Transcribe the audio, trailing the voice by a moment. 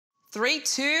3,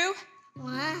 2.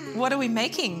 Wow. What are we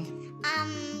making?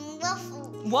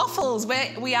 Waffle. Waffles.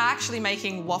 We are actually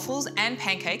making waffles and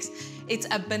pancakes. It's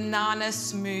a banana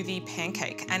smoothie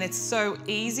pancake and it's so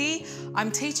easy.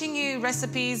 I'm teaching you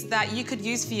recipes that you could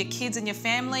use for your kids and your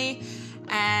family,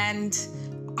 and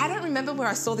I don't remember where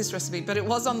I saw this recipe, but it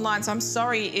was online, so I'm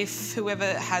sorry if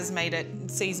whoever has made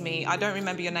it sees me. I don't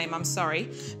remember your name, I'm sorry.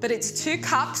 But it's 2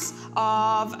 cups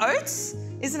of oats,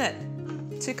 isn't it?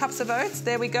 2 cups of oats,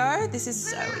 there we go. This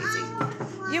is so easy.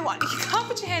 You can't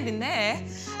put your hand in there.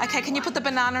 Okay, can you put the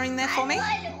banana in there for me?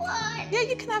 Yeah,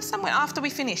 you can have some after we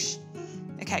finish.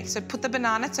 Okay, so put the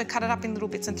banana, so cut it up in little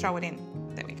bits and throw it in.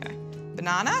 There we go.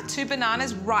 Banana, 2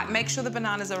 bananas, right. Make sure the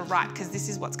bananas are ripe because this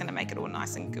is what's going to make it all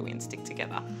nice and gooey and stick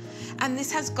together. And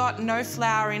this has got no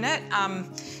flour in it.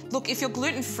 Look, if you're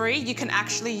gluten-free, you can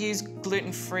actually use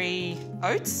gluten-free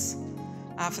oats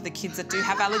for the kids that do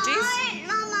have allergies.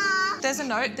 Mama. There's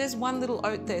an oat. There's one little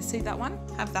oat there. See that one?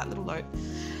 Have that little oat.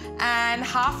 And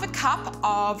half a cup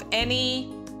of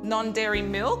any non-dairy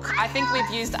milk. I think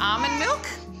we've used almond milk.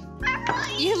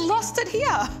 You lost it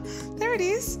here. There it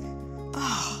is.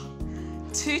 Oh.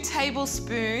 2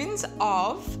 tablespoons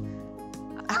of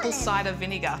apple cider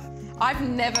vinegar. I've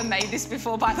never made this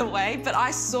before, by the way, but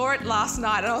I saw it last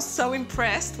night and I was so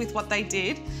impressed with what they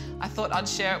did. I thought I'd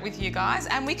share it with you guys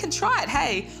and we can try it.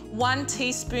 Hey, 1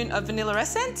 teaspoon of vanilla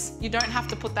essence. You don't have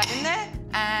to put that in there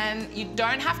and you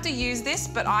don't have to use this,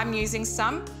 but I'm using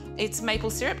some. It's maple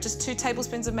syrup, just 2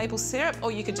 tablespoons of maple syrup,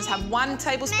 or you could just have 1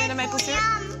 tablespoon of maple syrup.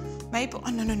 Maple,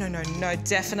 oh, no,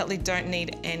 definitely don't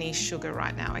need any sugar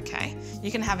right now, okay?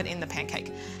 You can have it in the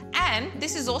pancake. And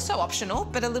this is also optional,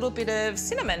 but a little bit of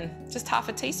cinnamon, just half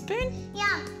a teaspoon.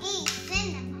 Yum, eat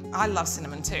cinnamon. I love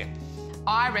cinnamon too.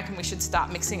 I reckon we should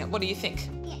start mixing it. What do you think?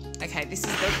 Yeah. Okay, this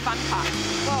is the fun part.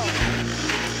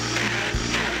 Whoa.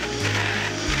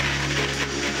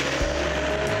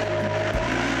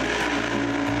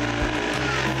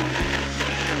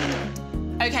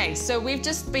 Okay, so we've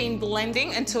just been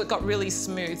blending until it got really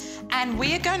smooth. And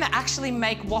we are going to actually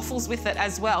make waffles with it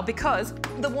as well because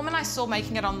the woman I saw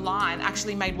making it online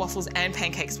actually made waffles and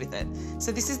pancakes with it.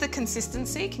 So this is the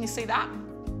consistency, can you see that?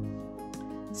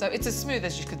 So it's as smooth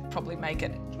as you could probably make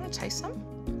it. Do you want to taste some?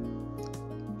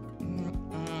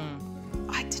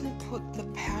 I didn't put the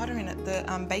powder in it, the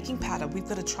baking powder. We've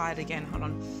got to try it again, hold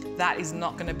on. That is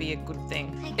not going to be a good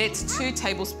thing. It's 2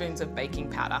 tablespoons of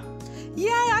baking powder. Yay,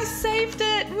 I saved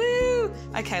it, woo!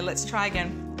 Okay, let's try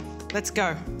again. Let's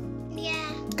go.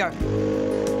 Yeah. Go.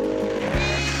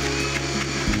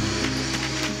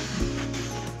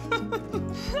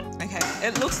 Okay,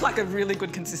 it looks like a really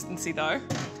good consistency though.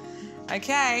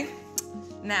 Okay,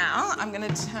 now I'm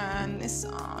gonna turn this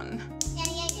on.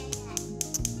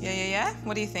 Yeah.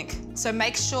 What do you think? So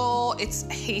make sure it's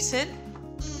heated.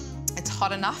 It's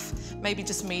hot enough. Maybe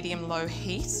just medium-low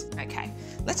heat. Okay,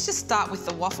 let's just start with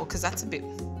the waffle because that's a bit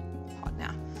hot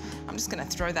now. I'm just gonna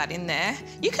throw that in there.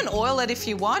 You can oil it if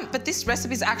you want, but this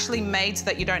recipe is actually made so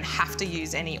that you don't have to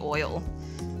use any oil.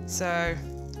 So,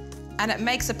 and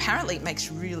apparently it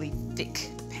makes really thick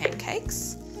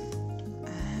pancakes.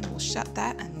 And we'll shut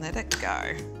that and let it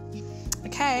go.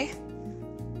 Okay,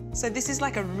 so this is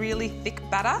like a really thick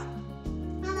batter.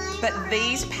 But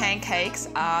these pancakes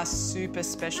are super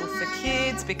special for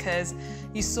kids because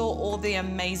you saw all the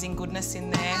amazing goodness in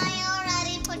there. I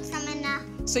already put some in there.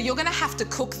 So you're gonna have to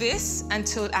cook this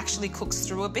until it actually cooks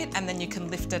through a bit and then you can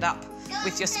lift it up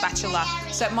with your spatula.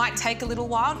 So it might take a little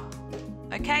while.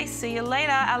 Okay, see you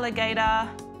later, alligator.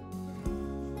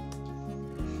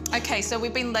 Okay, so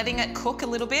we've been letting it cook a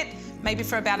little bit, maybe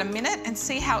for about a minute, and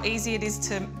see how easy it is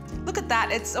to, look at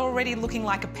that, it's already looking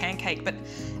like a pancake, but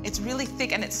it's really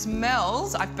thick and it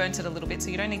smells, I've burnt it a little bit so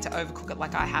you don't need to overcook it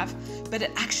like I have, but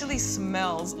it actually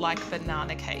smells like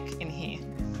banana cake in here.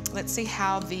 Let's see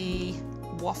how the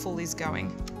waffle is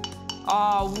going.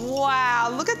 Oh,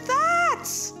 wow, look at that!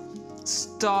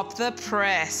 Stop the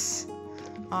press.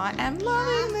 I am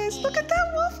loving this. Look at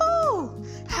that waffle.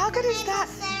 How good is that?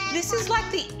 This is like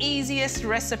the easiest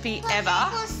recipe ever.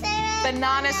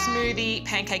 Banana smoothie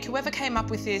pancake. Whoever came up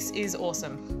with this is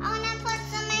awesome. I want to put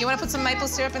some. You want to put some maple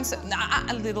syrup and nah,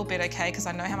 a little bit, okay? Because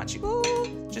I know how much you.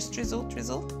 Ooh, just drizzle.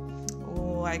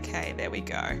 Oh, okay, there we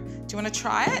go. Do you want to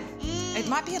try it? It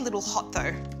might be a little hot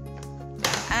though.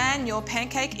 And your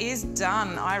pancake is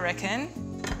done, I reckon.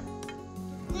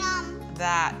 Yum.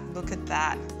 Look at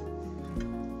that.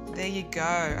 There you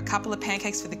go. A couple of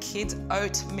pancakes for the kids,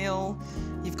 oatmeal.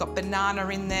 You've got banana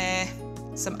in there,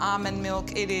 some almond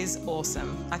milk. It is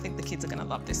awesome. I think the kids are gonna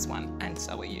love this one, and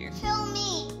so are you. Show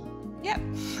me. Yep.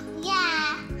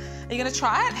 Yeah. Are you gonna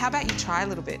try it? How about you try a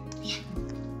little bit? Yeah.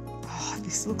 Oh,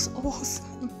 this looks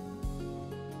awesome.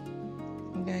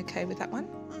 You okay with that one?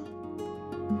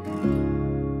 Mm.